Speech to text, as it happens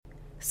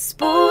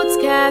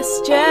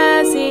Sportscast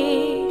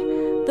Jersey,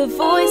 the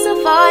voice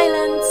of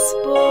Island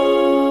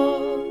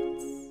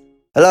sports.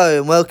 Hello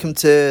and welcome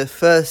to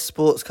first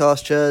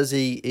Sportscast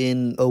Jersey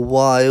in a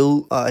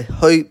while. I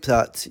hope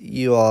that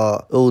you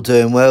are all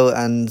doing well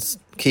and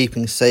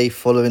keeping safe,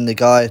 following the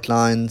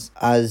guidelines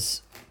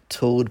as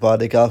told by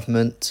the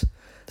government.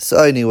 It's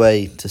the only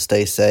way to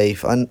stay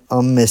safe. I'm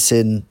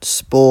missing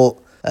sport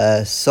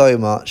so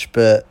much,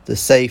 but the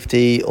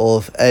safety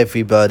of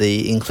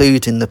everybody,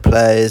 including the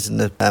players and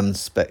the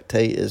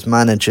spectators,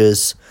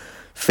 managers,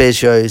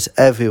 physios,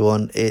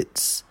 everyone,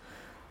 it's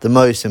the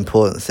most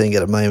important thing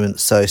at the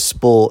moment. So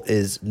sport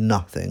is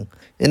nothing.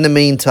 In the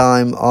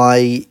meantime,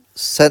 I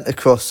sent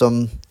across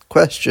some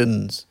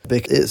questions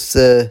because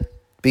it's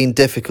been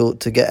difficult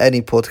to get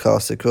any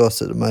podcast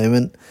across at the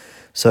moment,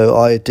 so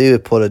I do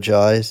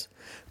apologise.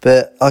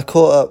 But I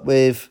caught up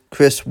with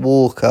Chris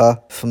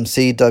Walker from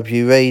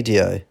CW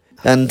Radio,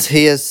 and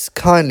he has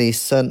kindly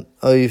sent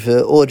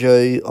over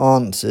audio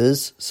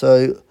answers,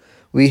 so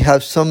we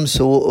have some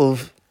sort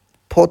of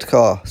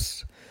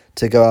podcast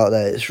to go out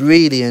there. It's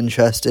really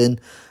interesting.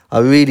 I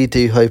really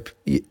do hope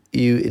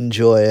you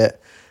enjoy it.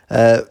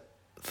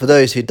 For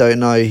those who don't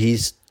know,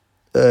 he's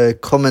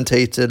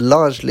commentated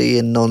largely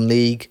in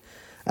non-league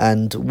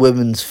and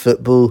women's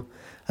football.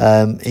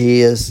 He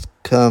has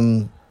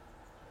come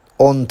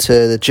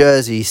onto the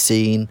Jersey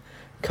scene,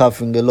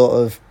 covering a lot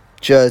of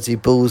Jersey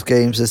Bulls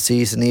games this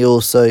season.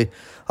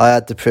 I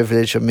had the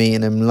privilege of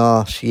meeting him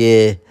last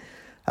year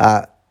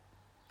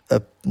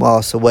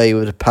whilst away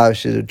with the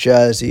parish of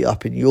Jersey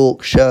up in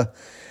Yorkshire.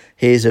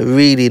 He's a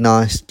really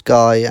nice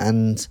guy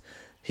and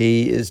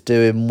he is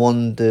doing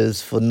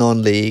wonders for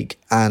non-league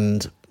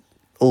and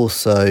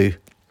also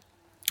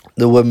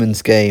the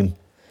women's game.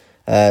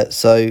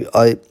 So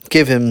I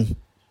give him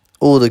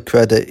all the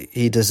credit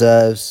he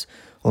deserves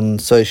on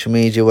social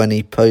media when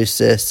he posts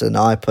this and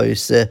I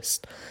post this.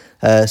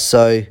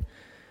 So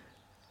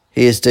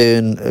he is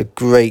doing a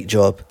great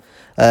job.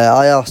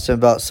 I asked him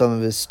about some of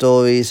his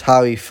stories,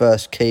 how he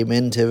first came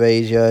into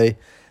radio,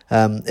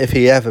 if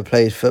he ever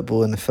played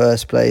football in the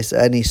first place,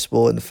 any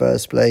sport in the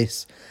first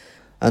place,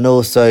 and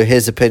also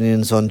his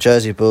opinions on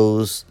Jersey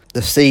Bulls,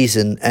 the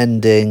season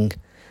ending,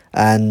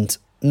 and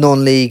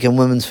non-league and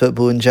women's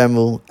football in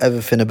general,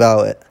 everything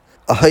about it.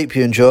 I hope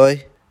you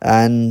enjoy,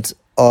 and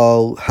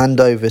I'll hand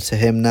over to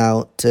him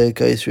now to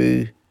go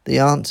through the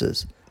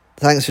answers.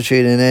 Thanks for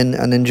tuning in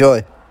and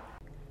enjoy.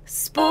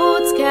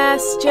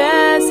 Sportscast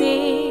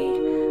Jersey,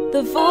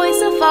 the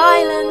voice of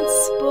Island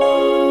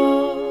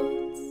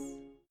sports.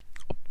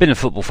 I've been a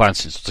football fan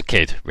since I was a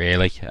kid,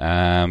 really.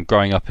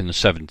 Growing up in the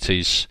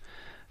 70s,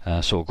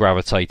 sort of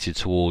gravitated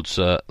towards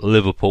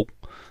Liverpool.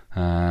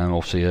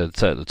 Obviously, at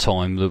the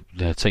time,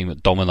 the team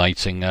that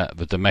dominating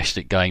the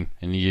domestic game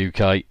in the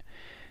UK.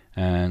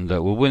 And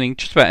were winning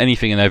just about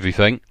anything and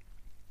everything.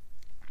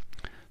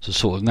 So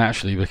sort of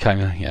naturally became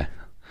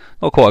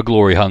not quite a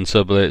glory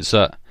hunter, but it's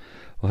I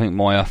think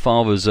my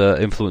father's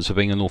influence of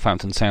being a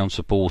Northampton Town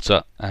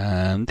supporter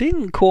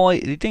didn't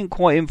quite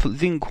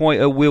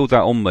wield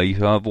that on me.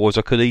 Otherwise,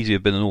 I could easily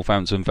have been a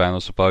Northampton fan, I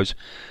suppose,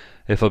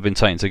 if I'd been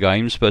taken to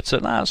games. But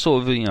that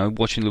sort of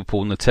watching Liverpool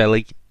on the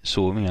telly,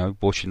 sort of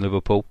watching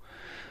Liverpool.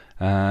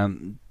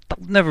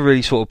 Never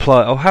really sort of play.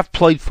 I have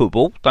played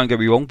football, don't get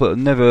me wrong, but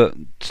never,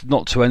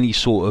 not to any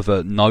sort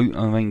of note.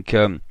 I think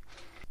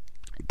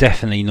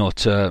definitely not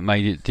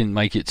didn't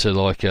make it to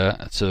like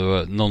a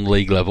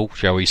non-league level,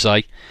 shall we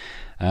say.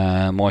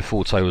 My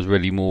forte was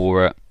really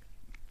more.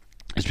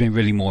 It's been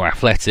really more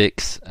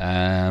athletics,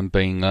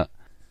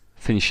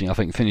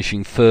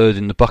 finishing third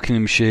in the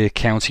Buckinghamshire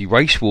County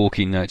Race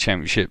Walking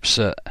Championships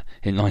in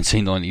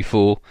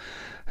 1994.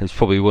 It's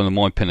probably one of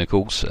my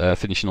pinnacles,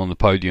 finishing on the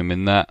podium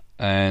in that,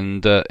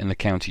 and in the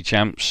county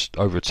champs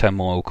over a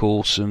 10-mile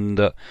course, and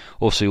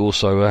obviously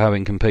also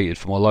having competed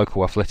for my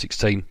local athletics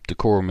team,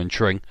 Dacorum and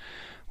Tring,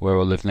 where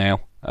I live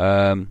now,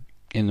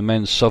 in the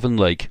men's Southern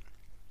League.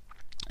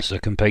 So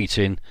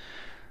competing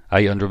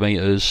 800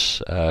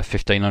 metres,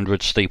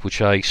 1500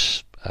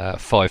 steeplechase,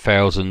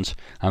 5000,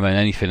 and then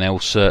anything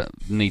else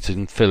need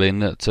to fill in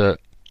that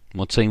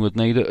my team would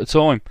need at the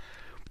time.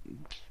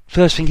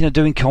 First thinking of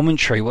doing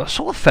commentary, well, I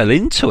sort of fell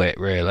into it,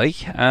 really.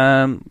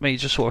 It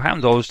just sort of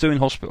happened.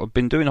 I've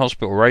been doing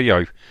hospital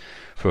radio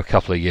for a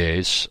couple of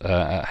years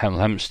at Hemel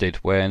Hempstead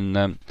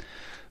when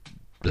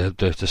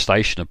the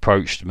station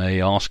approached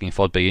me asking if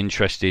I'd be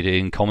interested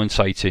in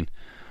commentating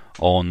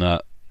on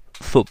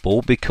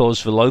football,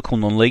 because the local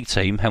non-league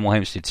team, Hemel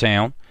Hempstead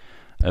Town,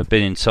 have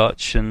been in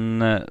touch and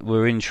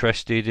were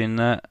interested in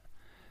having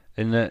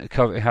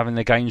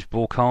the games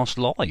broadcast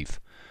live.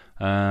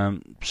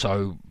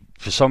 So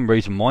for some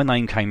reason, my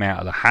name came out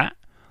of the hat.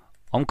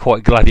 I'm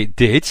quite glad it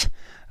did.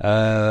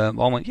 I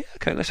went, yeah,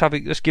 okay, let's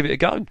give it a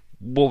go.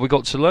 What have we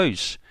got to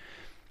lose?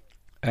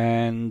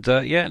 And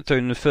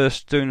doing the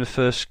first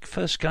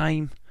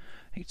game,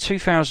 I think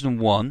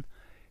 2001.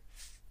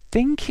 I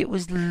think it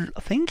was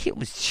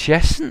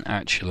Cheshunt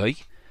actually.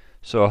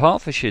 So a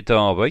Hertfordshire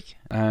derby,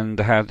 and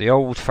they had the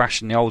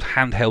old-fashioned, the old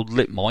handheld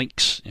lip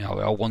mics. You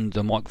know,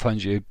 the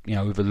microphones with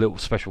a little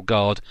special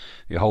guard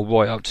you hold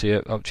right up to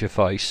your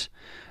face.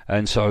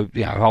 And so,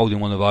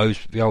 holding one of those,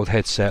 the old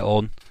headset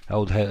on, the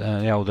old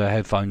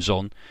headphones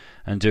on,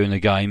 and doing the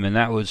game, and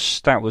that was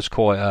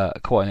quite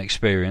an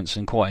experience,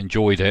 and quite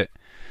enjoyed it.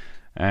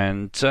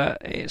 And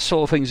it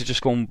sort of things have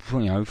just gone,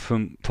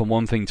 from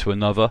one thing to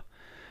another.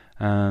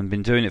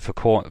 Been doing it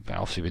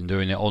obviously been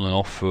doing it on and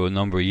off for a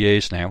number of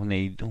years now.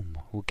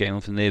 We're getting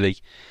on for nearly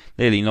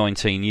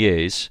 19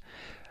 years.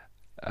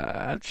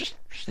 Just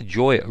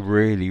enjoy it.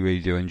 Really, really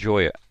do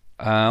enjoy it.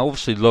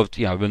 Obviously loved,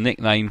 the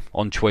nickname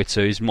on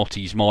Twitter is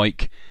Motty's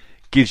Mike.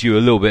 Gives you a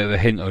little bit of a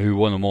hint of who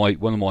one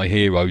of my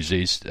heroes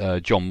is,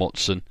 John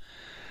Motson.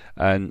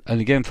 And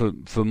again for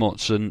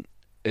Motson,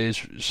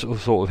 is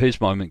sort of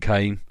his moment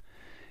came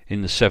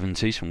in the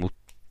 70s, and we'll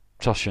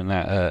touch on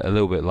that a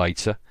little bit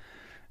later.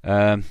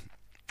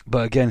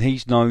 But again,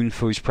 he's known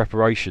for his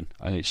preparation,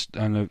 and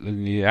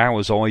the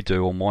hours I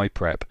do on my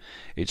prep,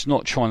 it's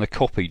not trying to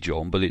copy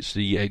John, but it's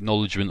the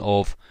acknowledgement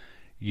of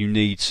you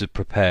need to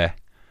prepare,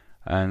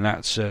 and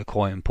that's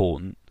quite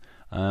important.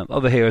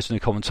 Other heroes in the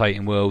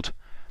commentating world,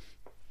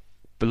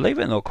 believe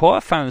it or not, quite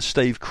a fan of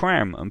Steve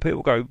Cram, and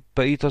people go,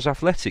 but he does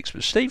athletics.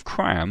 But Steve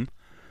Cram,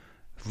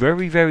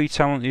 very, very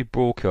talented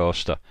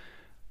broadcaster.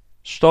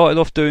 Started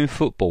off doing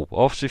football,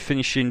 after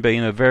finishing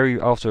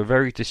after a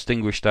very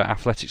distinguished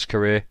athletics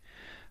career.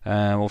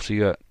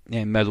 Obviously,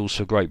 medals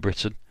for Great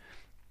Britain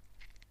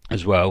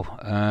as well.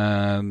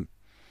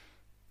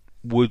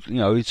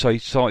 So he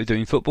started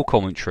doing football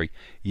commentary.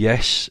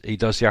 Yes, he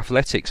does the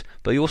athletics,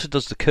 but he also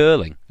does the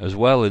curling as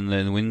well in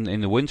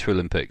the Winter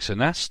Olympics, and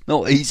that's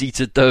not easy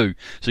to do.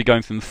 So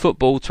going from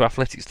football to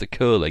athletics to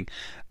curling,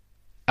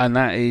 and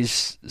that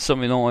is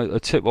a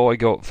tip I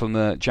got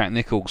from Jack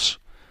Nicholls,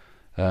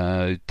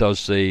 who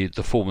does the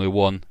Formula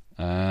One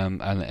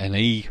and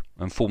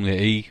Formula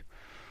E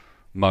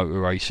motor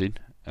racing.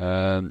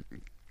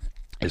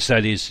 It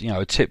said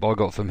a tip I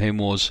got from him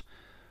was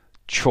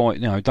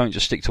don't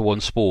just stick to one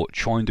sport,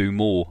 try and do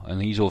more.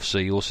 And he also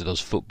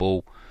does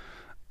football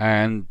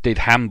and did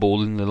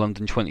handball in the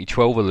London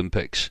 2012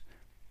 Olympics.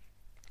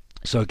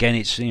 So again,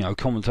 it's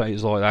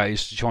commentators like that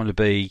is trying to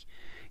be,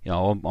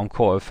 I'm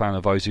quite a fan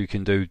of those who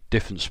can do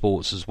different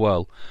sports as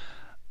well.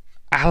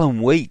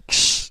 Alan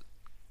Weeks,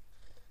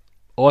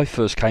 I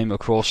first came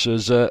across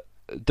as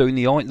doing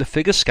the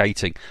figure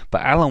skating,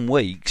 but Alan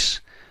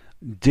Weeks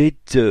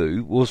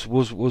was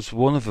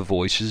one of the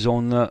voices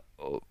on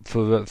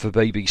for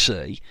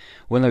BBC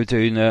when they were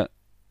doing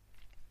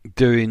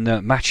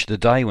Match of the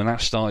Day when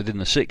that started in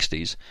the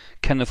 60s.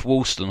 Kenneth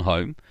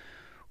Wolstenholme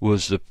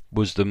was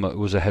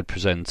a head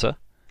presenter,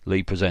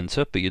 lead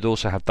presenter, but you'd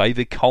also have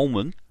David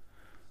Coleman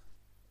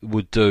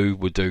would do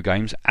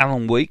games.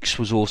 Alan Weeks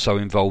was also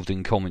involved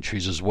in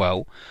commentaries as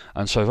well,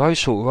 and so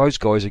those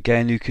guys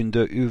again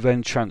who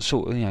then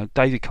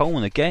David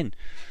Coleman again.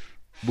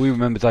 We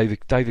remember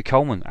David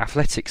Coleman,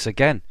 athletics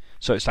again.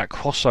 So it's that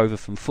crossover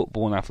from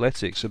football and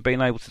athletics, and being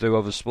able to do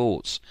other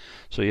sports.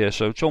 So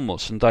John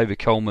Motson, David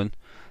Coleman,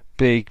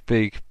 big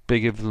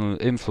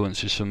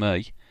influences for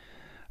me.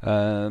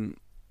 I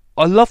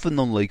love the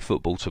non-league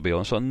football, to be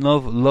honest. I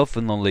love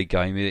the non-league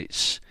game.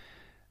 It's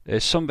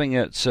something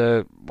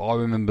that I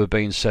remember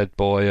being said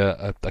by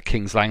a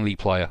Kings Langley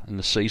player in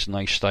the season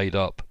they stayed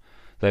up,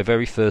 their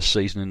very first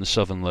season in the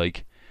Southern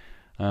League.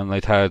 And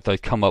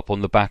they'd come up on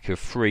the back of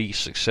 3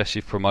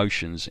 successive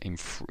promotions in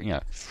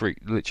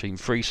literally in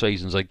 3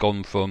 seasons. They'd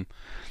gone from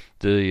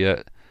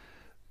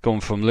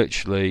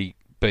literally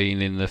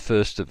being in the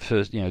first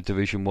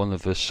Division 1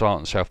 of the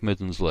South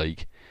Midlands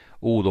League,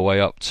 all the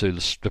way up to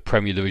the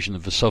Premier Division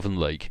of the Southern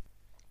League.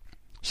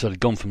 So they'd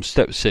gone from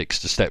Step 6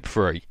 to Step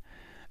 3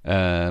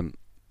 in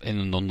the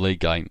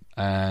non-league game.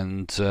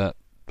 And the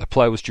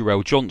player was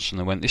Jarrell Johnson.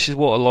 And went, "This is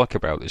what I like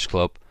about this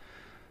club."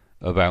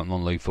 About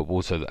non-league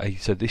football. So he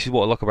said, "This is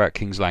what I like about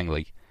Kings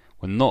Langley.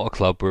 We're not a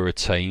club, we're a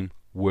team,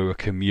 we're a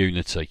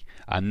community."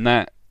 And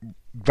that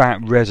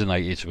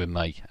resonates with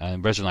me,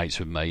 and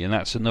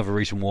that's another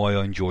reason why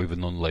I enjoy the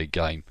non-league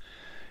game.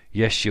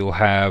 Yes, you'll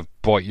have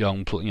bright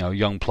young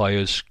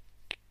players,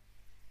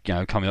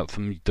 coming up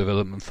from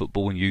development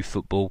football and youth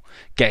football,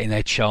 getting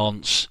their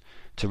chance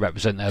to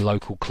represent their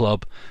local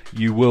club.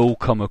 You will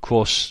come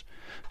across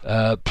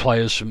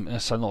players from,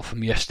 not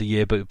from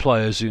yesteryear, but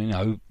players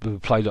who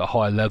played at a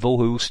higher level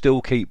who will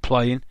still keep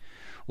playing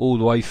all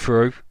the way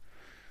through,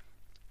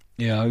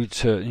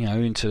 into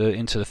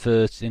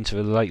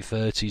the late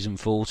 30s and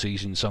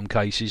 40s in some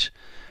cases,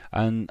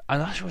 and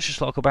that's what's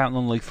just like about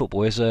non-league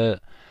football. There's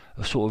a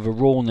sort of a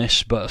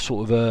rawness, but a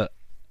sort of a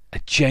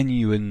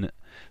genuine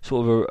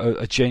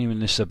a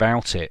genuineness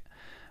about it.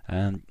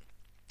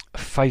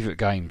 Favourite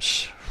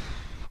games.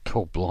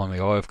 God blimey,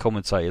 I have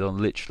commentated on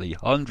literally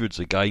hundreds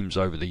of games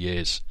over the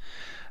years.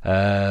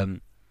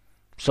 Some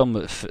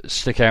that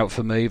stick out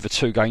for me, the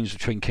 2 games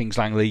between Kings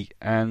Langley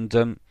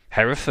and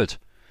Hereford,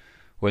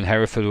 when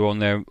Hereford were on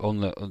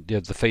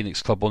the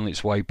Phoenix Club on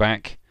its way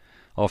back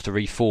after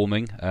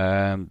reforming,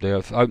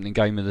 the opening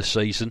game of the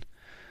season,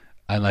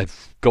 and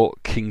they've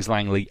got Kings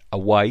Langley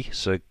away.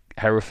 So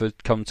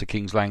Hereford come to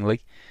Kings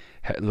Langley.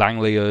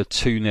 Langley are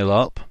 2-0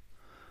 up.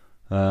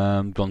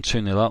 Gone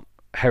 2-0 up.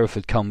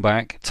 Hereford come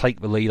back,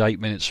 take the lead 8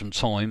 minutes from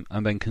time,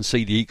 and then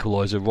concede the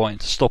equaliser right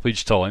into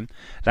stoppage time.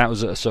 That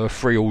was a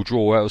 3-3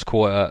 draw. That was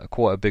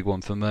quite a big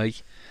one for me.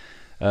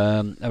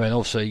 And then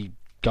obviously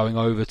going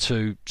over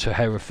to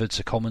Hereford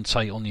to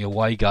commentate on the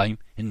away game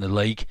in the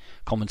league,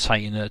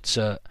 commentating at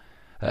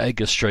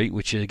Edgar Street,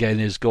 which again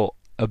has got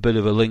a bit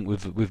of a link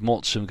with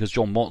Motson, because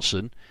John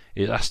Motson,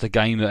 that's the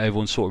game that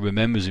everyone sort of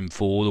remembers him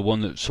for, the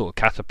one that sort of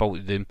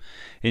catapulted him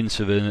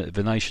into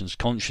the nation's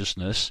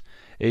consciousness,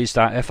 is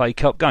that FA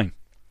Cup game.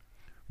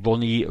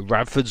 Ronnie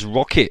Radford's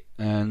Rocket,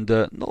 and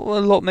not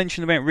a lot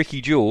mentioned about Ricky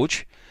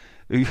George,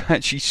 who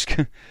actually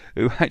scored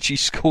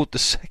the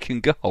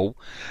second goal,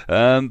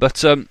 but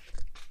so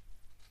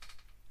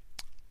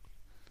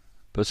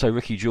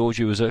Ricky George,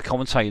 who was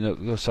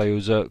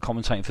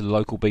commentating for the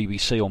local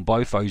BBC on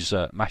both those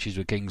matches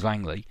with Kings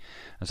Langley,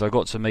 and so I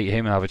got to meet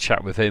him and have a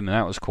chat with him, and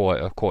that was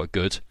quite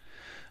good.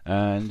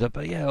 And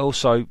but yeah,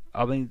 also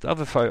I mean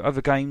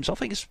other games, I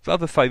think it's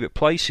other favourite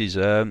places.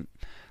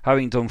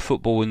 Having done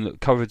football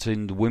and covered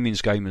in the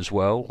women's game as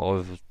well,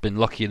 I've been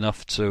lucky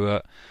enough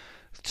to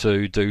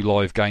do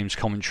live games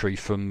commentary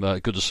from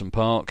Goodison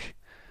Park,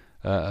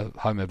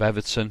 home of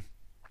Everton.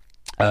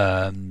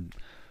 The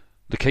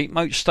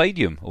Keepmoat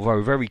Stadium, although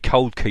a very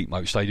cold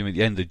Keepmoat Stadium at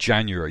the end of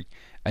January,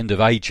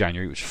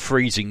 it was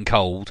freezing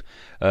cold,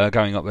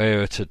 going up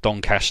there to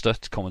Doncaster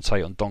to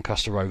commentate on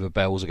Doncaster Rover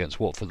Bells against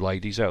Watford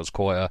Ladies. That was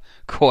quite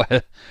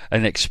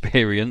an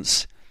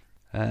experience.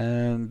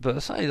 But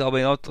as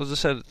I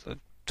said,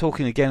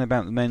 talking again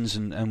about the men's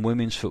and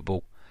women's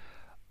football,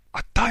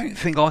 I don't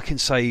think I can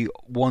say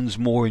one's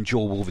more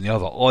enjoyable than the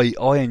other.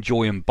 I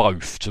enjoy them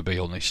both, to be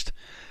honest.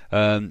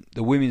 The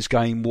women's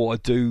game, what I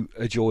do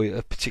enjoy,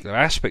 a particular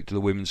aspect of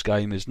the women's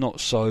game, is not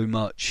so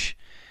much,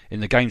 in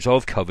the games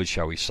I've covered,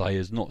 shall we say,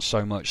 is not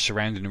so much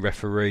surrounding the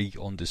referee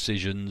on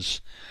decisions.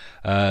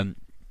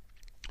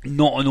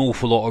 Not an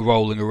awful lot of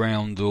rolling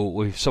around,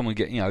 or if someone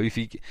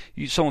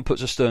someone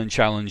puts a stern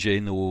challenge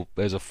in, or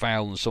there's a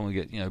foul and someone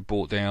get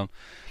brought down,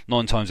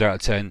 9 times out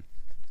of 10,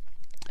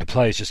 the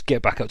players just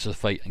get back up to the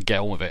feet and get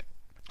on with it.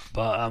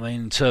 But I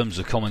mean, in terms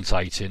of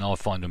commentating, I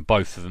find them,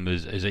 both of them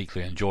as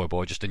equally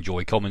enjoyable. I just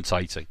enjoy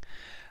commentating,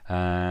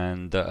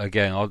 and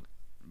again,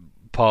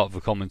 part of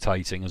the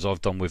commentating, as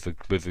I've done with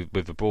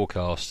the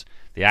broadcast,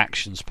 the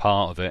actions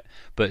part of it,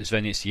 but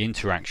then it's the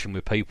interaction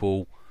with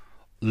people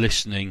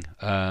listening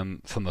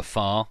from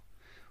afar.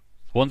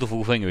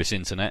 Wonderful thing of this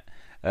internet,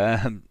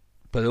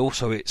 but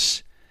also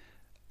that's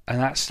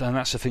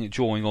the thing that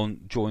drawing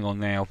on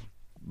now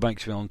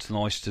makes me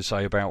nice to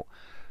say about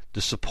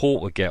the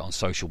support we get on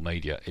social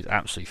media is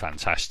absolutely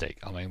fantastic.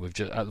 I mean, we've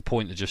just at the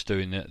point of just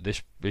doing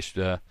this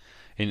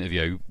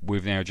interview,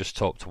 we've now just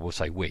topped, we'll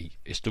say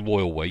it's the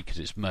royal we, because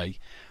it's me.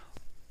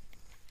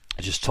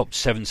 I just topped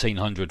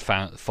 1,700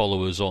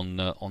 followers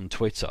on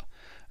Twitter.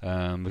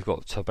 We've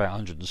got about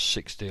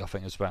 160, I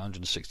think it's about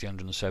 160,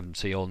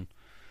 170 on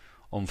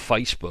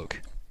Facebook,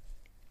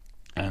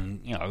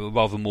 and a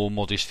rather more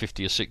modest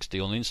 50 or 60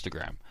 on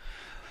Instagram.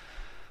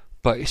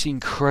 But it's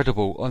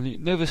incredible, and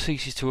it never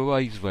ceases to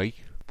amaze me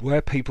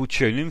where people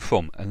tune in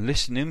from and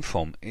listen in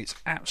from. It's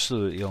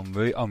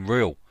absolutely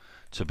unreal,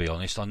 to be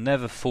honest. I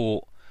never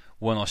thought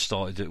when I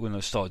started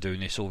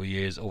doing this all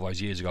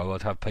those years ago,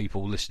 I'd have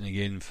people listening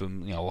in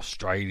from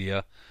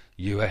Australia,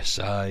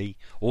 USA,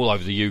 all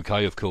over the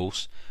UK, of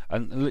course,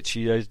 and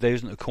literally there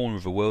isn't a corner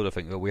of the world, I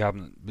think, that we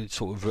haven't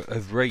sort of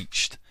have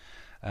reached,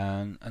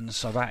 and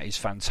so that is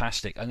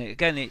fantastic. And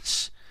again,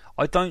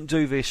 I don't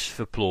do this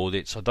for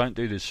plaudits, I don't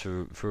do this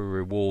for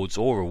rewards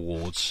or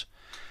awards,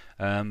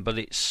 but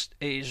it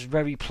is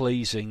very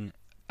pleasing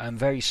and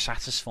very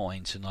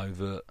satisfying to know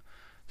that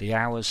the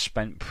hours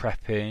spent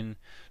prepping,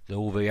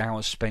 all the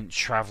hours spent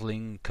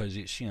travelling, because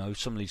it's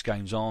some of these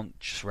games aren't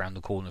just around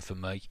the corner for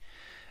me,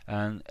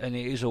 and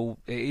it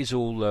is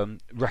all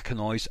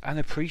recognised and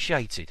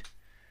appreciated,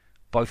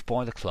 both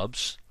by the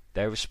clubs,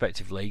 their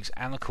respective leagues,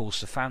 and of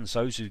course the fans,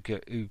 those who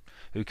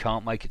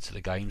can't make it to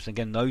the games. And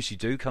again, those who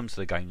do come to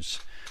the games,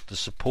 the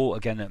support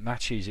again at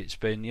matches, it's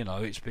been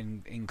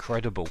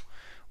incredible.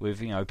 With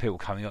people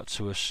coming up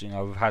to us,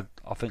 I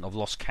think I've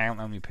lost count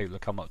how many people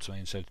have come up to me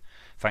and said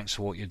thanks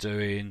for what you're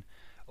doing,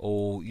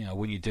 or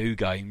when you do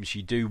games,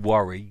 you do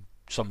worry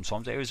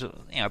sometimes. There is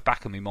a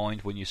back of my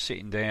mind when you're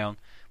sitting down,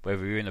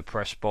 whether you're in a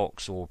press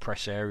box or a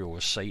press area or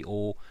a seat,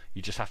 or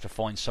you just have to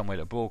find somewhere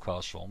to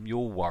broadcast from.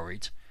 You're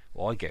worried,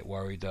 or I get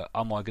worried, that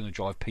am I going to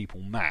drive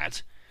people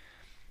mad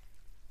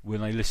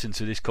when they listen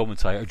to this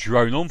commentator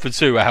drone on for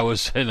 2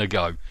 hours in a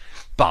go?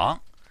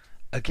 But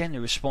again,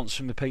 the response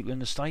from the people in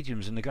the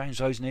stadiums and the games,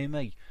 those near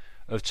me,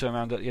 have turned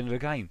around at the end of the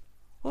game.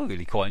 I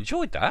really quite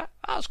enjoyed that.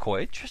 That was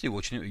quite interesting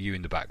watching it with you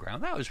in the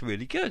background. That was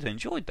really good. I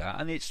enjoyed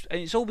that, and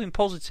it's all been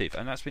positive,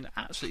 and that's been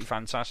absolutely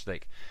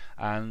fantastic.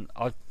 And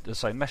I'd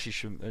say, message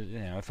from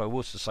if I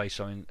was to say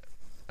something,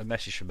 a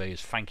message from me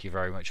is thank you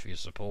very much for your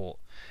support.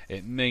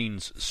 It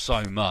means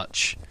so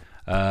much,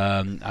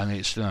 and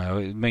it's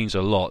it means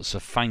a lot. So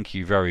thank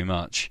you very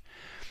much.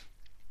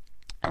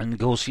 And of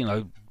course,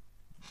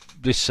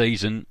 this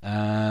season,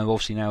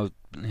 obviously now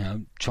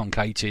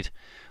truncated,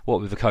 what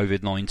with the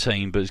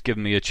COVID-19, but it's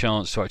given me a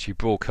chance to actually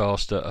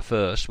broadcast a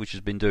first, which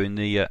has been doing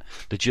the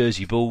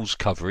Jersey Bulls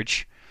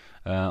coverage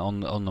on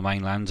the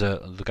mainland,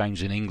 the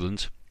games in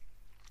England.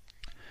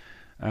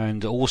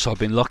 And also I've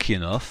been lucky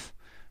enough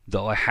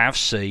that I have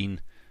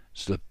seen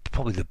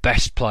probably the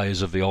best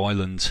players of the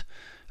island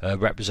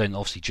represent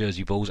obviously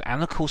Jersey Bulls,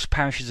 and of course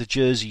Parish's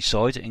Jersey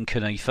side in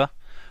Canifa,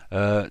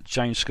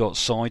 James Scott's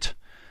side.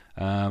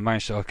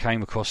 I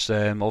came across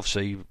them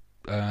obviously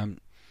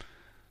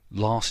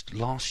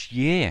last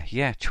year,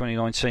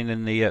 2019,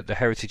 in the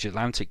Heritage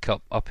Atlantic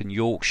Cup up in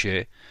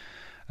Yorkshire,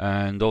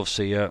 and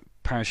obviously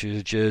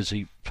Parish's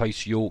Jersey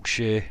faced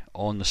Yorkshire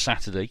on the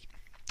Saturday,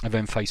 and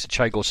then faced the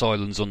Chagos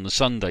Islands on the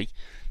Sunday,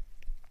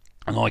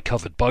 and I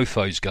covered both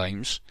those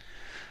games.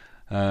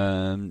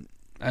 And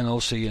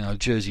obviously,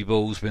 Jersey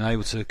Bulls been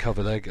able to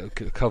cover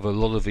a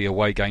lot of the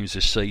away games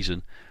this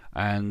season,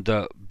 and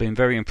been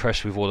very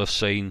impressed with what I've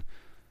seen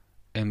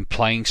in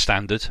playing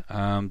standard.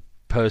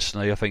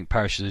 Personally, I think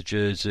Parish's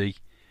Jersey,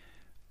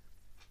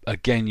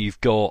 again,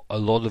 you've got a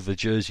lot of the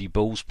Jersey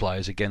Bulls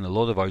players, again, a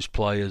lot of those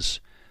players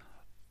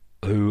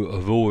who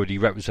have already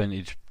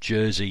represented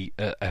Jersey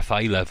at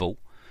FA level,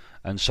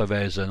 and so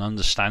there's an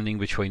understanding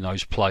between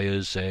those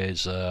players.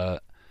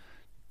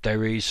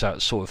 There is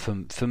that sort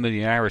of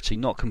familiarity,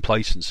 not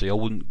complacency. I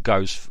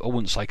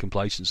wouldn't say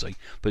complacency,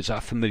 but it's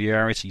that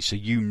familiarity. So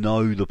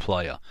the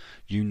player,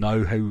 you'll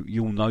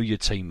know your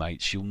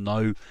teammates, you'll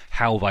know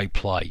how they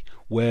play,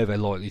 where they're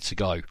likely to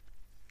go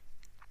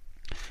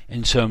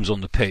in terms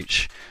on the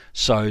pitch.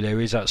 So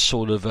there is that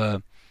sort of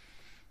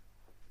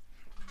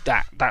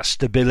that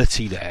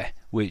stability there,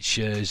 which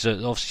is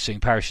obviously seeing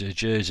Parish's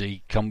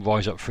Jersey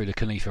rise up through the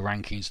Canifa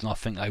rankings, and I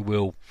think they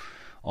will.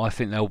 I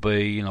think they'll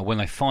be, when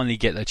they finally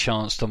get their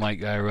chance to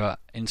make their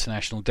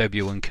international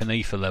debut in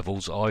Canifa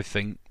levels, I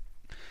think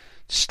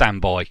stand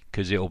by,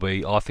 because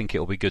I think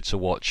it'll be good to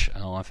watch,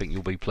 and I think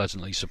you'll be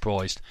pleasantly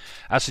surprised.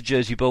 As the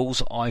Jersey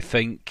Bulls, I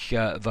think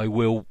they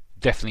will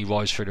definitely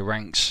rise through the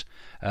ranks.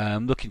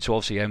 Looking to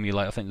obviously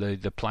emulate, I think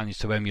the plan is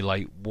to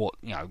emulate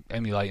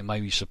and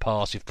maybe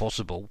surpass, if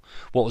possible,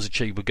 what was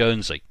achieved with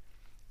Guernsey.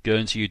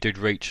 Guernsey, you did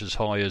reach as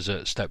high as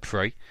step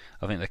 3.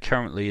 I think they're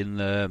currently in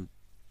the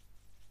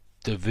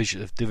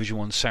Division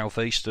 1 South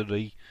East of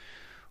the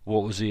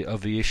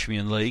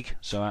Isthmian League,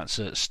 so that's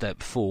at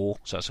step 4,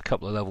 so that's a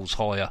couple of levels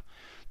higher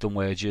than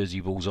where Jersey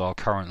Bulls are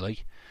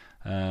currently.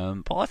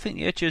 But I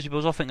think Jersey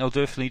Bulls, I think they'll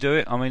definitely do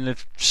it. I mean,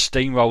 they've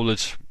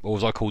steamrolled, or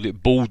as I called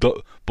it,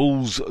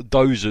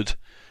 bulldozered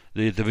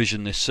the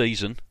division this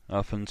season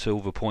up until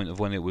the point of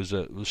when it was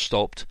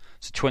stopped.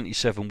 So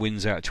 27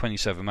 wins out of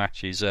 27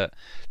 matches.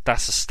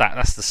 That's the stat.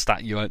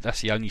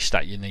 That's the only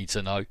stat you need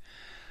to know.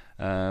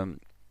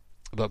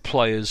 But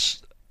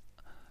players,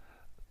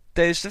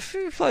 there's a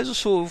few players that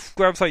sort of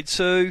gravitate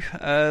to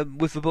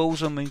with the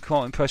Bulls. I'm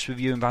quite impressed with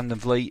Ewan van der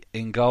Vliet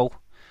in goal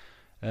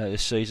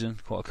this season.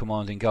 Quite a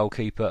commanding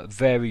goalkeeper.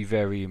 Very,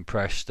 very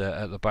impressed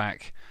at the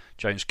back.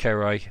 James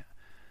Kerray.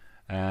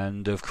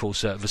 And of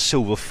course the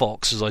Silver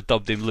Fox, as I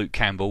dubbed him, Luke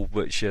Campbell,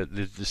 which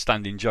the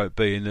standing joke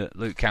being that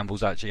Luke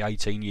Campbell's actually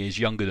 18 years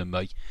younger than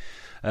me.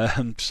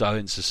 So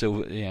it's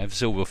the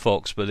Silver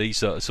Fox, but he's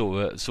sort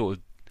of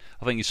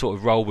I think he sort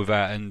of rolled with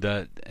that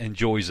and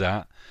enjoys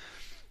that.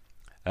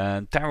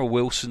 And Darryl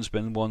Wilson's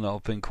been one that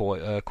I've been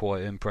quite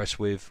impressed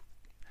with.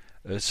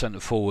 Centre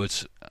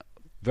forwards,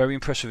 very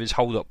impressed with his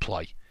hold-up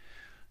play.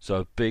 So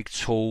a big,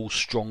 tall,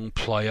 strong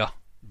player,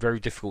 very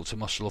difficult to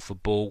muscle off a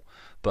ball.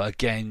 But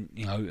again,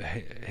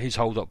 his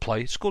hold-up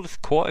play, scored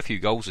quite a few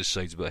goals this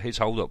season, but his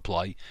hold-up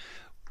play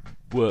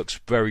works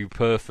very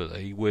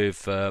perfectly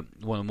with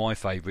one of my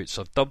favourites.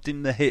 I've dubbed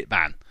him the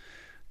Hitman,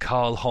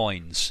 Karl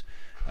Heinz.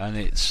 And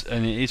it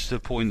is to the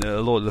point that a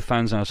lot of the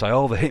fans now say,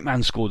 "Oh, the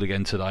Hitman scored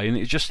again today," and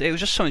it was just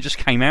something just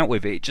came out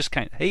with it. It just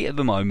came heat of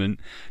the moment,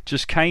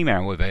 just came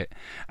out with it,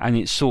 and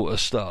it sort of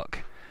stuck.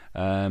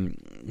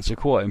 So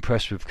quite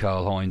impressed with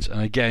Karl Heinz.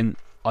 And again,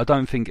 I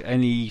don't think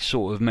any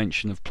sort of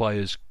mention of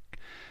players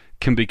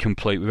can be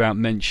complete without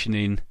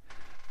mentioning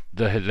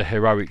the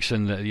heroics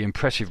and the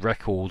impressive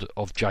record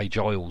of Jay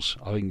Giles.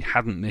 I mean, he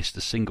hadn't missed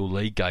a single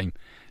league game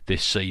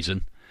this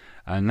season,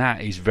 and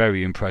that is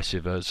very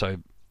impressive. So.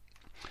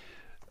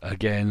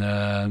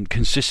 Again,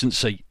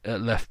 consistency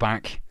at left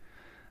back,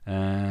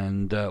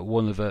 and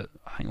one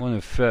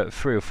of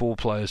 3 or 4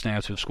 players now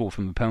to have scored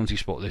from the penalty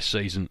spot this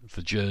season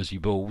for Jersey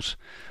Bulls.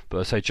 But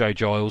I say Jay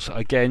Giles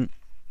again,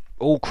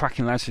 all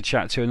cracking lads to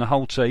chat to, and the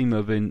whole team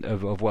have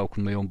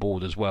welcomed me on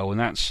board as well.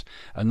 And that's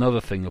another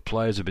thing. The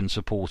players have been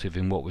supportive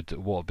in what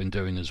I've been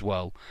doing as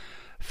well.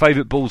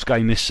 Favourite Bulls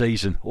game this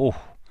season?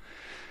 Oh,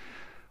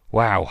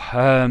 wow!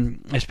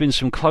 There's been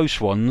some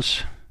close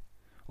ones.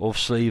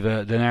 Obviously,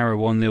 the narrow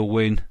 1-0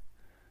 win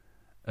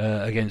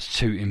against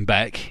Tooting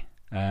Beck.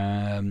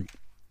 That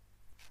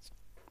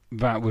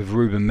with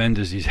Ruben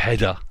Mendes'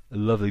 header, a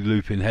lovely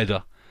looping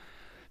header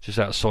just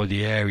outside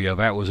the area.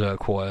 That was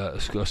quite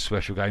a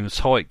special game, a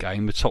tight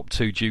game, the top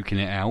two duking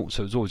it out,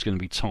 so it was always going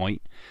to be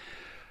tight.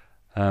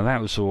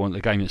 That was the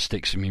game that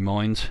sticks in my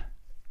mind.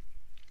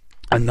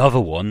 Another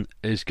one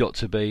has got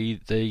to be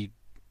the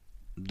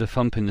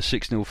thumping, the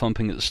 6-0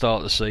 thumping at the start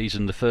of the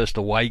season, the first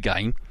away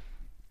game,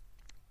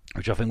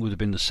 which I think would have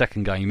been the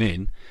second game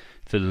in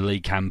for the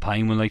league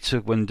campaign when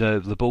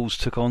the Bulls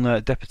took on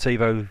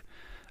Deportivo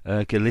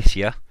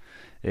Galicia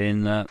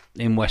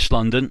in West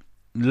London,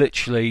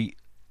 literally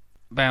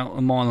about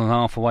a mile and a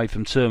half away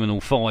from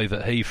Terminal 5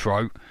 at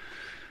Heathrow.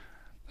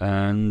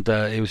 And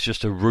it was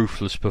just a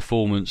ruthless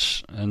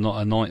performance, and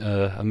not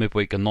a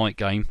midweek, a night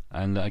game.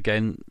 And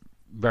again,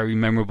 very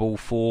memorable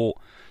for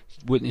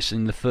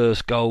witnessing the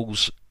first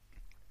goals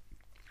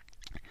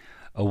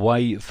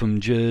away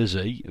from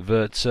Jersey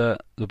that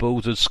the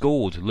Bulls had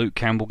scored. Luke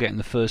Campbell getting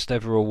the first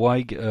ever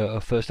away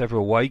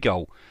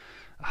goal.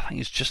 I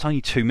think it's just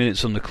only 2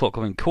 minutes on the clock.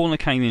 I think corner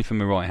came in from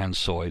the right hand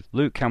side.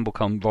 Luke Campbell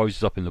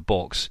rises up in the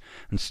box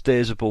and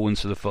steers the ball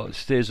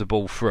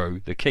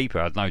through. The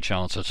keeper had no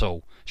chance at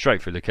all,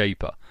 straight through the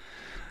keeper,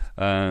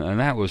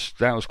 and that was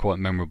quite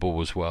memorable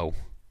as well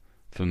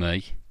for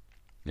me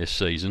this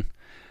season.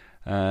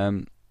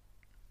 But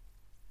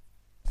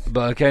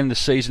again, the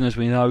season, as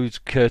we know, is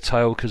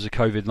curtailed because of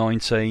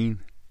COVID-19.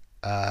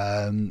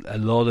 A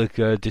lot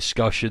of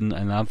discussion,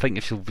 and I think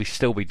it will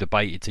still be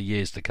debated to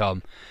years to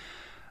come.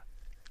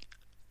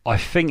 I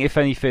think, if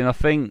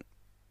anything,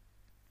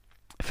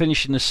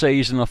 finishing the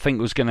season, I think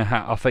was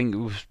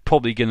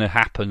probably going to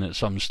happen at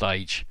some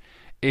stage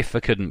if I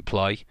couldn't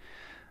play.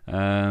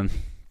 I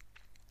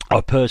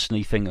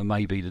personally think that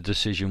maybe the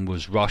decision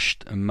was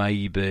rushed, and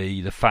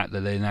maybe the fact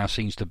that there now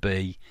seems to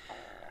be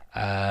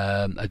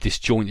a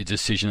disjointed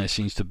decision, there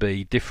seems to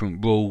be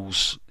different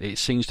rules, it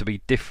seems to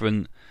be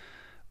different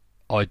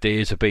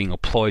ideas are being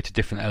applied to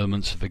different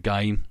elements of the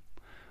game,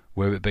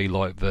 whether it be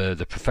like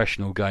the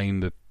professional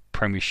game, the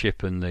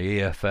Premiership and the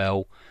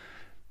EFL.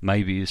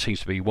 Maybe it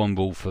seems to be one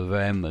rule for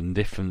them, and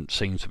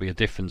seems to be a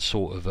different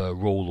sort of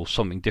rule, or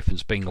something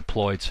different being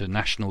applied to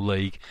National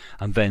League,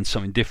 and then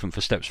something different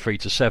for steps 3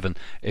 to 7.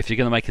 If you're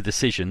going to make a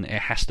decision,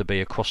 it has to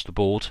be across the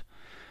board.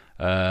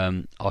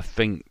 I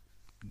think,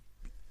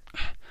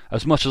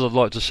 as much as I'd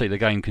like to see the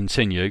game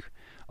continue,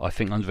 I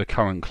think under the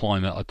current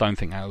climate, I don't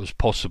think that was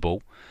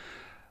possible.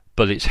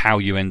 But it's how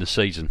you end the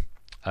season.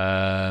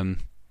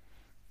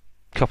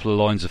 Couple of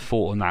lines of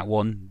thought on that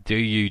one. Do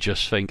you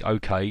just think,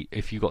 okay,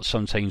 if you've got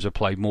some teams that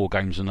played more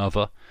games than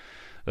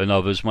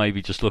others,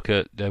 maybe just look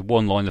at the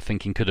one line of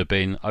thinking could have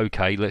been,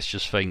 okay, let's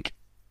just think,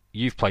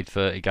 you've played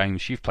 30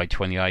 games, you've played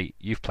 28,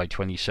 you've played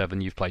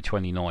 27, you've played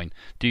 29.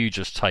 Do you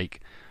just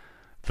take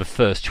the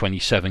first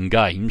 27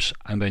 games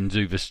and then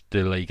do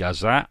the league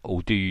as that,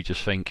 or do you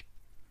just think,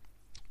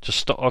 just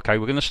stop? Okay,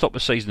 we're going to stop the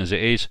season as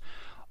it is.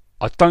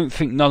 I don't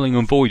think nulling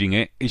and voiding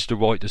it is the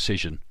right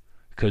decision,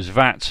 because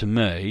that to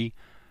me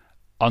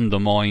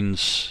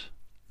undermines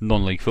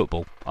non-league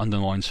football,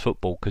 undermines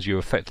football, because you're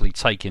effectively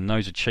taking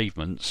those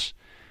achievements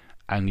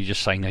and you're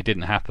just saying they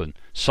didn't happen.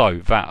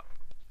 So that,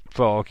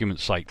 for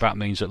argument's sake, that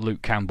means that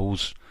Luke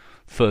Campbell's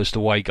first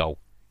away goal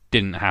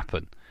didn't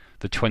happen.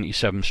 The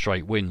 27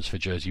 straight wins for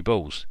Jersey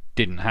Bulls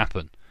didn't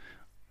happen.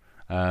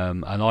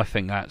 And I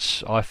think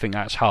that's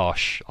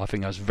harsh. I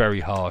think that's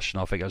very harsh,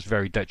 and I think that's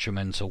very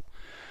detrimental.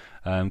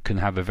 I think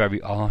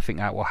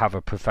that will have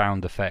a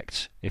profound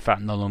effect if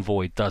that null and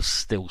void does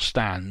still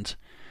stand,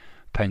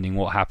 pending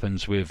what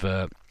happens with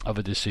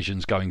other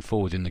decisions going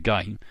forward in the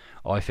game.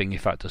 I think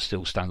if that does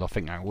still stand, I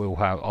think that's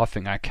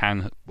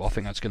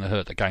going to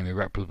hurt the game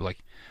irreparably,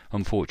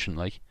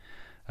 unfortunately.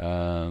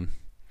 As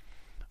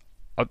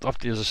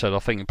I said, I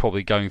think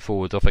probably going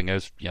forward, I think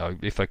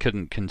if they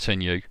couldn't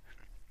continue,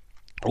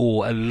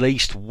 or at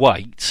least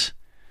wait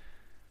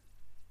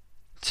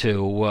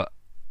till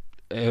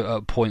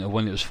a point of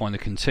when it was fine to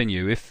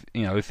continue. If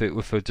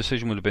a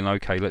decision would have been,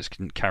 okay, let's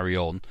carry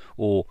on,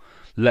 or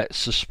let's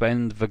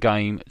suspend the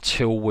game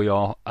till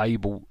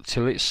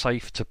it's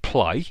safe to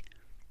play,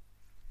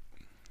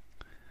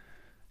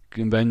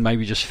 and then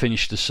maybe just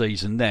finish the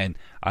season then.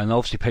 And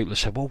obviously people have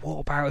said, well, what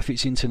about if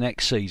it's into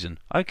next season?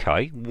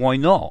 Okay, why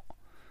not?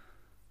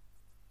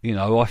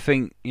 I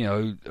think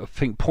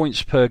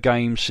points per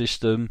game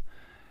system,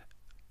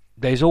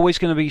 there's always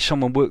going to be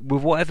someone with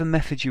whatever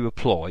method you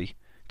apply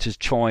to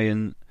try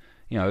and,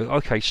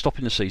 okay,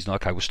 stopping the season,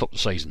 okay, we'll stop the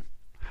season.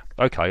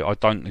 Okay, I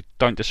don't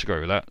disagree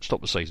with that.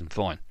 Stop the season,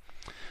 fine.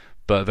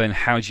 But then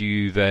how do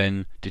you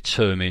then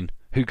determine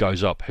who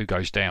goes up, who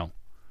goes down?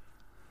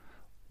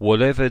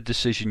 Whatever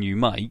decision you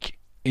make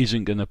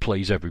isn't going to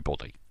please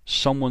everybody.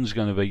 There's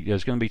going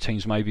to be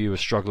teams maybe who are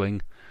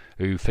struggling,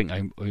 who think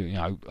they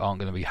aren't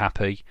going to be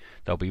happy.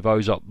 There'll be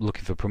those up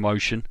looking for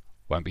promotion,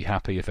 won't be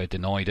happy if they're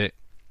denied it.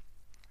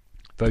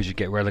 Those who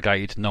get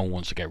relegated, no one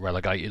wants to get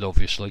relegated,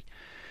 obviously.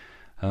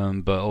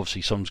 But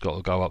obviously some's got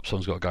to go up,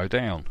 some's got to go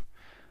down.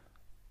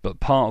 But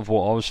part of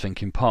what I was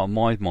thinking, part of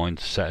my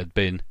mindset had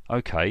been,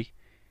 okay,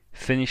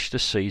 finish the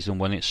season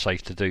when it's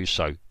safe to do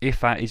so.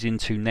 If that is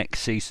into next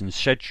season's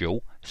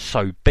schedule,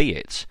 so be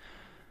it.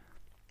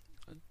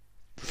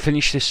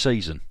 Finish this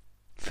season.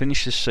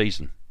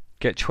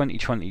 Get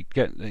 2020.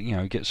 Get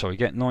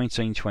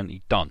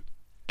 1920 done.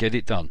 Get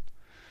it done.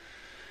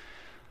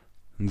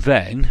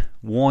 Then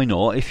why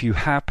not? If you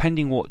have,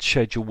 pending what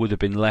schedule would have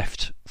been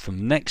left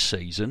from next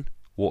season,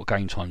 what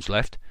game time's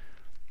left,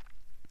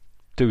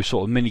 do a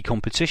sort of mini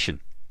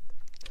competition.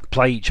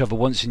 Play each other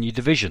once in your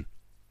division.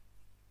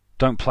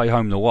 Don't play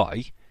home and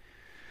away.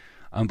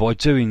 And by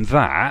doing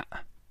that,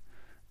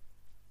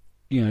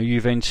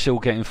 you're then still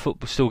getting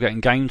football, still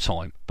getting game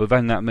time. But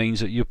then that means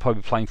that you're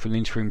probably playing for an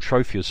interim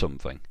trophy or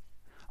something.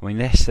 I mean,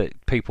 yes,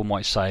 that people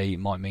might say it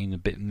might mean a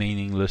bit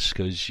meaningless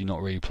because you're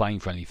not really playing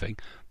for anything.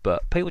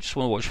 But people just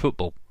want to watch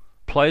football.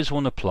 Players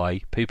want to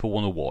play. People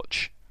want to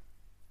watch.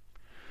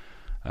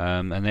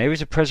 And there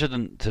is a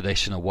precedent to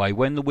this in a way.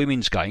 When the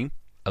women's game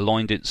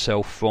aligned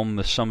itself from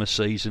the summer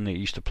season it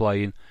used to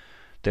play in,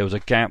 there was a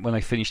gap when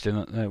they finished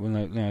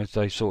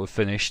they sort of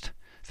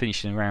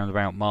finishing around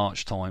about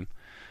March time,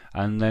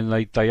 and then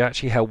they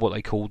actually held what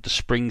they called the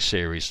Spring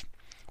Series,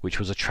 which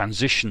was a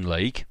transition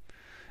league.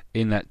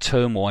 In that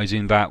term-wise,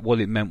 in that what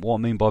I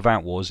mean by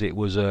that was it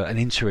was an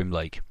interim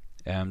league.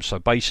 So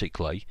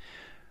basically,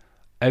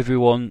 there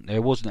wasn't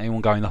anyone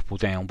going up or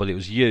down, but it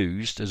was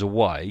used as a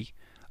way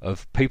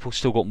of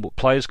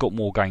players got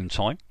more game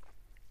time,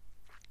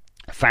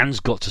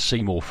 fans got to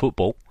see more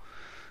football,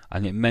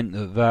 and it meant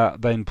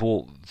that then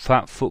brought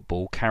that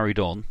football carried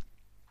on.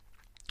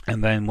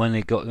 And then when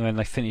they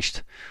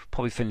finished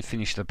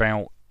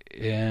about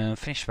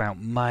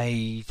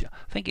May. I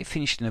think it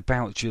finished in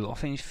about July. I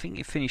think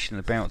it finished in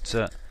about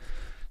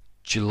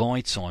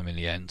July time in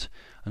the end.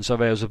 And so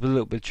there was a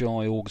little bit of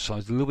July, August, so a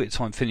little bit of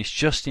time finished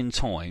just in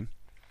time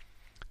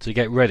to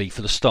get ready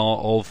for the start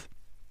of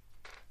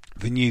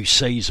the new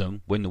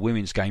season when the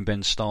women's game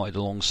then started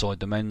alongside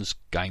the men's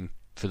game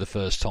for the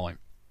first time.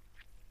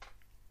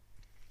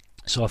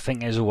 So I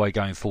think there's a way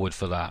going forward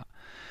for that.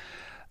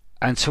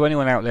 And to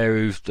anyone out there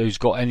who's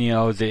got any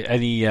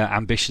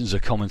ambitions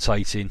of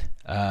commentating,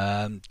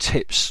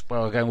 tips,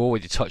 well, again, we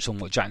already touched on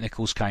what Jack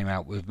Nicholls came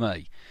out with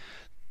me.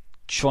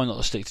 Try not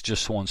to stick to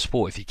just one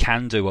sport. If you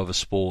can do other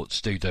sports,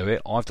 do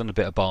it. I've done a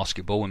bit of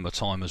basketball in my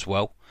time as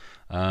well,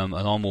 and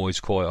I'm always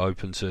quite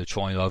open to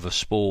trying other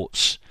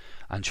sports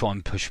and try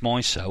and push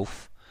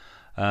myself.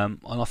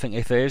 And I think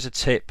if there's a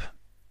tip,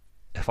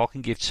 if I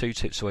can give 2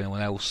 tips to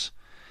anyone else,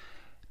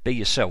 be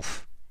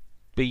yourself.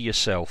 Be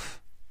yourself.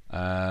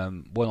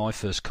 When I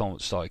first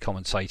started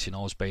commentating,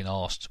 I was being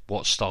asked,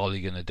 what style are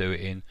you going to do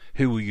it in?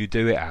 Who will you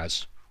do it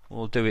as?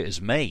 Well, I'll do it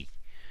as me.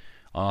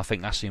 And I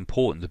think that's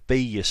important, to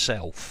be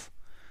yourself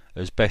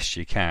as best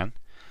you can.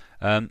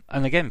 And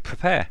again,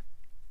 prepare.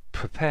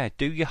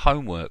 Do your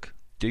homework.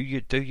 Do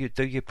your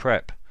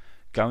prep.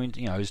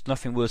 There's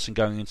nothing worse than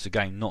going into the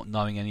game not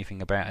knowing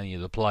anything about any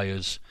of the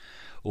players,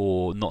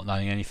 or not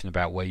knowing anything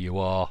about where you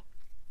are.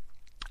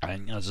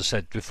 And as I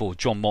said before,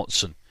 John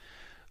Motson,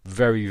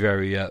 very,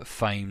 very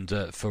famed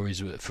for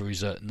his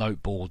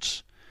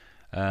noteboards.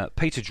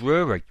 Peter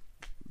Drury,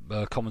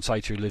 a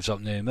commentator who lives up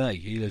near me.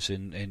 He lives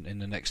in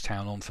the next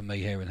town on from me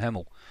here in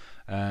Hemel.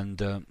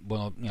 And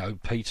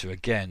Peter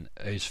again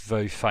is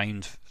very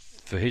famed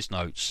for his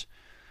notes,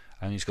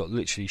 and he's got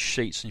literally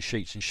sheets and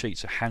sheets and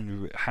sheets of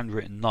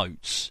handwritten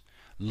notes,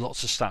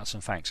 lots of stats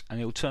and facts, and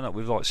he'll turn up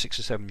with like 6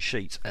 or 7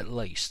 sheets at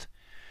least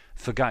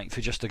for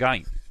just a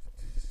game.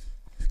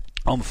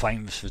 I'm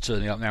famous for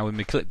turning up now with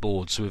my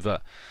clipboards, with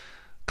a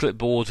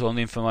clipboard on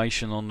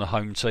information on the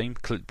home team,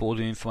 clipboard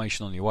on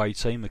information on the away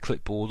team, a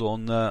clipboard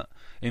on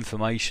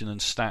information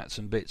and stats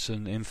and bits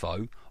and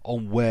info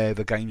on where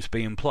the game's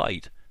being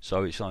played.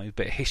 So it's like a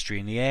bit of history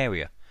in the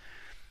area.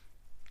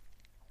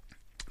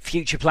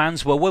 Future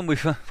plans? Well,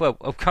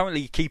 I'm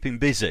currently keeping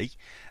busy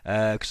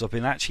because I've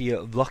been actually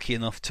lucky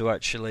enough to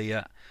actually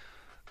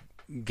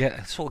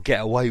get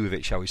away with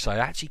it, shall we say,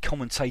 actually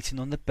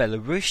commentating on the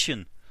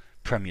Belarusian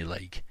Premier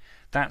League.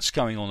 That's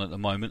going on at the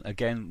moment.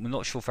 Again, we're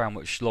not sure for how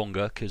much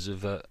longer because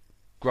of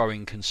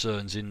growing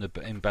concerns in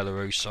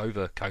Belarus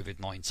over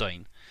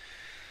COVID-19.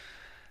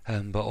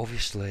 But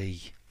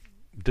obviously,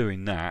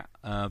 doing that,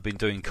 I've been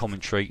doing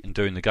commentary and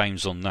doing the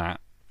games on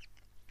that,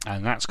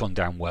 and that's gone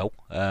down well.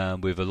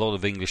 With a lot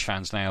of English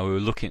fans now who are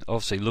looking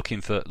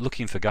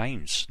for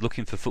games,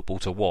 looking for football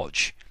to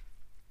watch,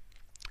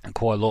 and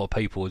quite a lot of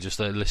people are just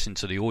there listening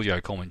to the audio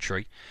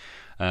commentary.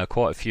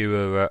 Quite a few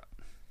are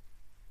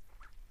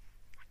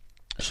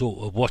sort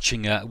of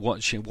watching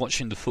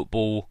the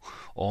football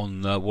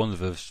on one of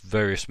the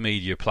various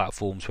media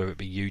platforms, whether it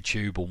be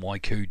YouTube or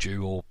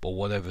MyCuju or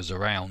whatever's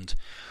around.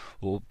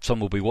 Or some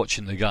will be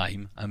watching the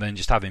game and then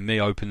just having me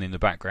open in the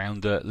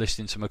background,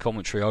 listening to my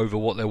commentary over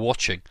what they're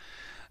watching,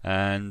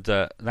 and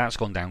that's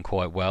gone down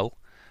quite well.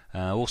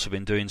 I've also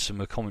been doing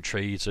some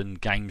commentaries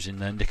and games in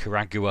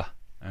Nicaragua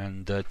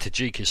and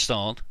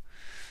Tajikistan.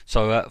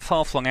 So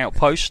far-flung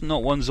outposts,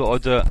 not ones that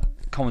I'd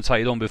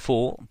commentated on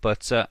before,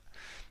 but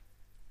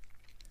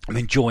I'm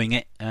enjoying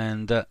it,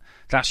 and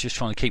that's just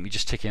trying to keep me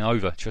just ticking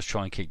over, just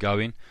trying to keep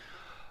going.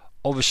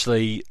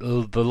 Obviously,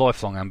 the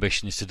lifelong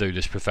ambition is to do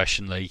this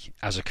professionally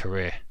as a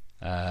career.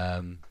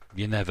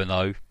 You never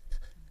know.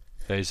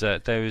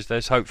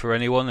 There's hope for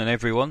anyone and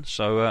everyone.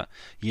 So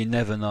you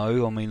never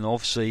know. I mean,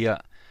 obviously,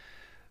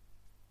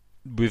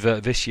 with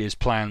this year's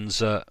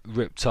plans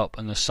ripped up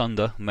and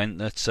asunder, meant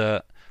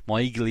that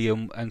my eagerly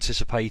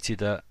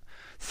anticipated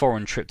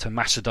foreign trip to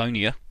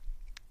Macedonia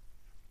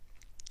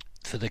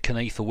for the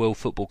Kanifa World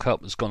Football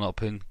Cup has gone up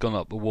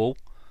the wall.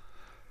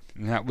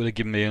 And that would have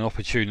given me an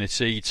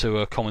opportunity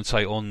to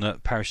commentate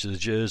on Paris of the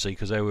Jersey,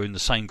 because they were in the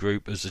same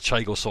group as the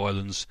Chagos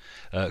Islands,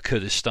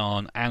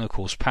 Kurdistan, and of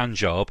course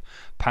Punjab.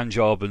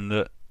 Punjab and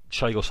the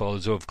Chagos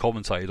Islands have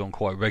commentated on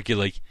quite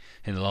regularly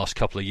in the last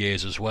couple of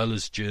years, as well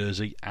as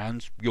Jersey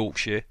and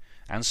Yorkshire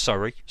and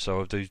Surrey.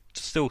 So I do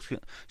still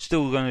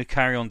going to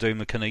carry on doing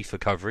the Kanifa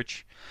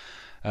coverage.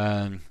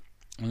 I'm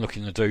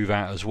looking to do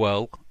that as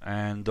well.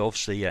 And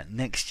obviously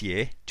next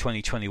year,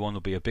 2021,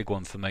 will be a big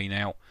one for me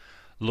now.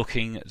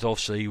 Looking at,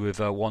 obviously, with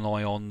one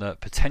eye on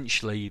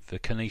potentially the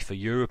Kanifa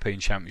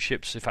European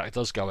Championships, if that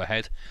does go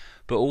ahead,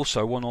 but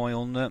also one eye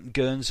on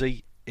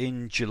Guernsey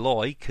in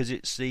July, because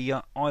it's the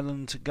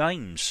Island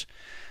Games.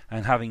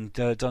 And having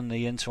done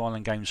the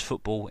Inter-Island Games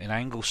football in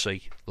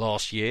Anglesey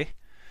last year,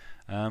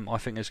 I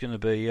think there's going to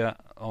be,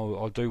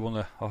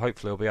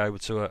 hopefully I'll be able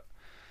to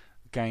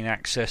gain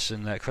access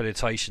and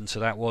accreditation to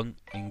that one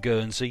in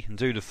Guernsey and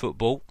do the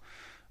football,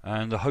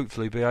 and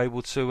hopefully be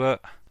able to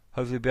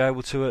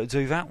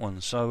do that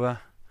one. So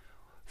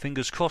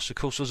fingers crossed. Of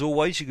course, as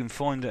always, you can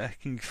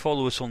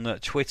follow us on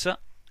Twitter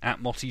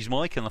at Motty's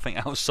Mike, and I think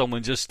that was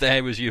someone just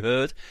there, as you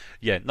heard.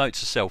 Yeah, note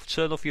to self: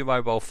 turn off your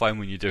mobile phone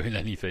when you're doing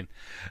anything.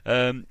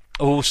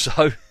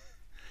 Also,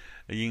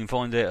 you can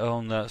find it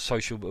on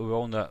social. We're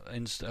on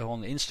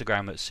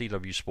Instagram at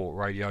CW Sport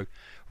Radio.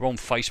 We're on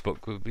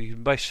Facebook. The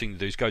best thing to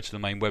do is go to the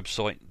main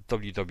website,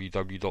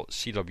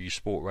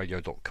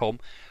 www.cwsportradio.com.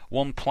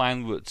 One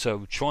plan that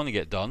we're trying to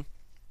get done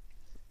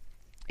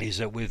is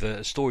that with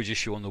a storage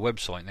issue on the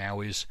website now,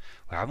 is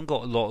we haven't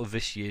got a lot of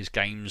this year's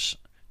games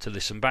to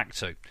listen back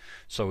to.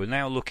 So we're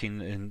now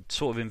looking and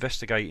sort of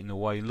investigating the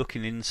way,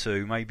 looking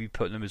into maybe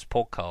putting them as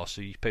podcasts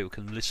so people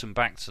can listen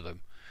back to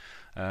them.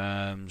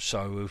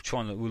 So we're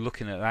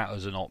looking at that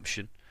as an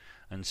option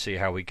and see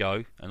how we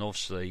go. And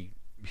obviously,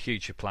 the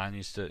future plan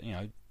is to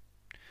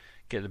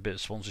get a bit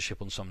of sponsorship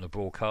on some of the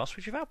broadcasts,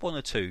 which we've had one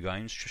or two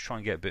games, just try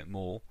and get a bit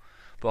more.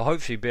 But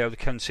hopefully be able to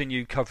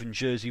continue covering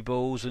Jersey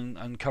Bulls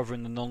and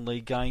covering the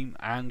non-league game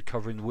and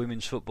covering the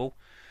women's football.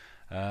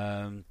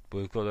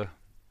 We've got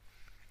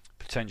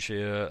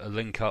potentially a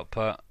link up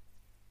with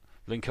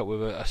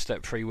a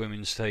Step 3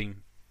 women's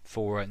team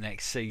for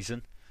next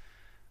season.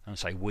 And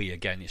say we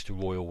again, it's the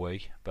royal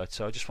we. But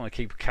I just want to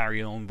keep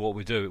carrying on what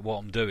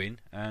I'm doing,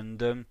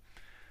 and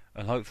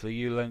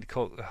hopefully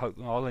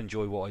I'll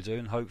enjoy what I do,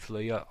 and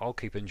hopefully I'll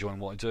keep enjoying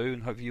what I do,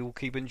 and hopefully you'll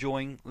keep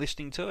enjoying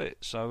listening to it.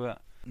 So.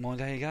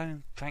 There you go.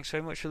 Thanks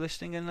very much for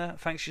listening, and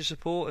thanks for your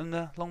support,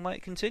 and long may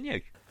it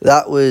continue.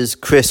 That was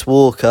Chris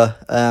Walker.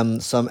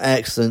 Some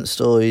excellent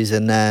stories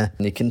in there.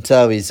 And you can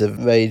tell he's a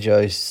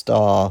radio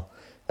star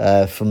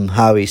from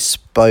how he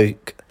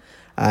spoke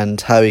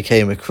and how he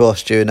came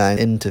across during that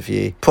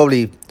interview.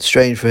 Probably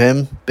strange for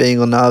him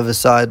being on the other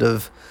side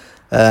of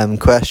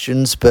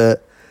questions,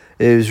 but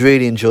it was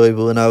really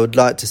enjoyable, and I would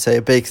like to say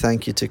a big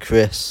thank you to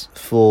Chris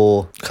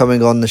for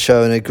coming on the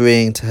show and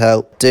agreeing to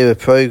help do a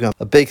programme.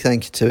 A big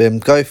thank you to him.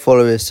 Go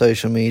follow his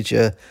social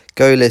media.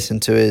 Go listen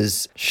to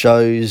his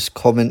shows,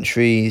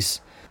 commentaries.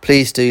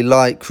 Please do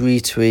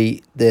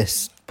retweet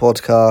this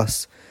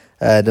podcast.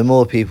 The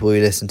more people who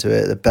listen to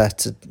it, the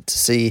better to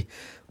see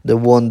the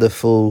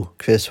wonderful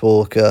Chris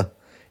Walker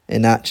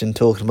in action,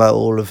 talking about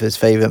all of his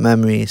favourite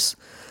memories.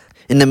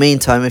 In the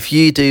meantime, if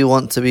you do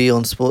want to be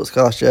on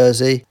Sportscast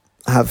Jersey,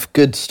 have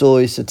good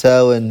stories to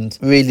tell, and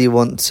really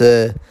want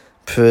to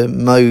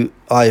promote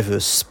either a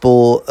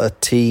sport, a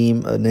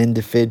team, an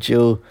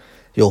individual,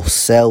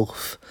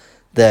 yourself,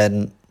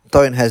 then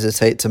don't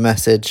hesitate to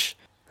message.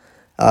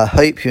 I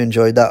hope you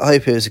enjoyed that. I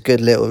hope it was a good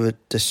little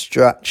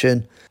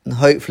distraction, and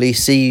hopefully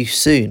see you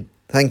soon.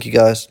 Thank you,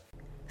 guys.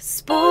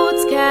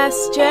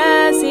 Sportscast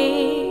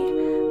Jersey,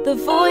 the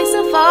voice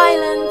of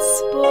Island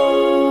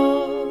sport.